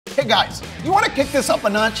Hey guys, you want to kick this up a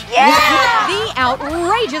notch? Yeah! The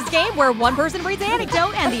outrageous game where one person reads an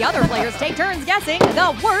anecdote and the other players take turns guessing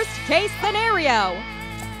the worst case scenario.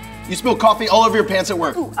 You spill coffee all over your pants at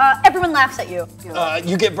work. Ooh, everyone laughs at you.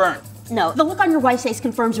 You get burned. No, the look on your wife's face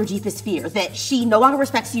confirms your deepest fear, that she no longer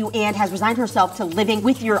respects you and has resigned herself to living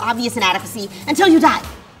with your obvious inadequacy until you die.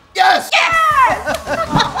 Yes!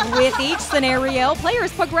 With each scenario,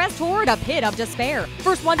 players progress toward a pit of despair.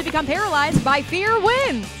 First one to become paralyzed by fear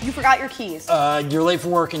wins. You forgot your keys. You're late for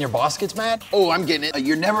work and your boss gets mad? Oh, I'm getting it.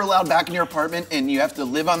 You're never allowed back in your apartment and you have to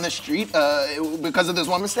live on the street because of this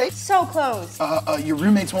one mistake. So close. Your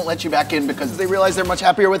roommates won't let you back in because they realize they're much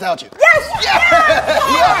happier without you. Yes!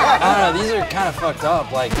 I don't know, these are kind of fucked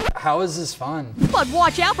up. Like, how is this fun? But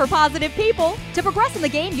watch out for positive people. To progress in the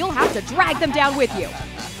game, you'll have to drag them down with you.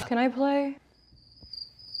 Can I play?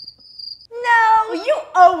 No, you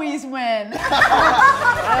always win.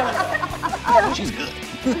 She's good.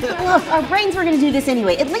 Look, our brains were gonna do this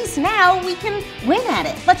anyway. At least now we can win at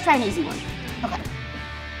it. Let's try an easy one. Okay.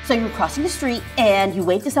 So you're crossing the street and you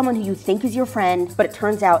wave to someone who you think is your friend, but it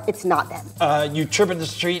turns out it's not them. You trip in the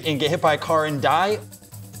street and get hit by a car and die?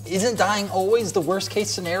 Isn't dying always the worst case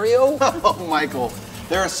scenario? Oh, Michael,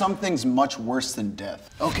 there are some things much worse than death.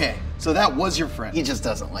 Okay, so that was your friend. He just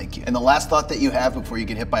doesn't like you. And the last thought that you have before you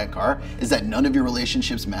get hit by a car is that none of your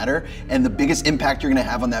relationships matter, and the biggest impact you're gonna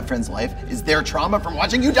have on that friend's life is their trauma from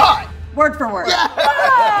watching you die. Word for word.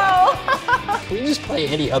 Can we just play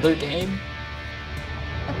any other game?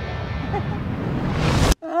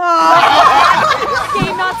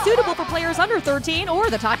 Game not suitable for players under 13 or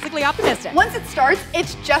the toxically optimistic. Once it starts,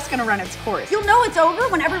 it's just gonna run its course. You'll know it's over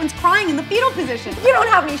when everyone's crying in the fetal position. You don't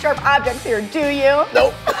have any sharp objects here, do you?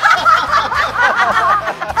 Nope.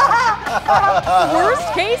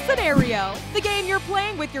 Worst case scenario. The game you're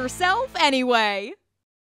playing with yourself anyway.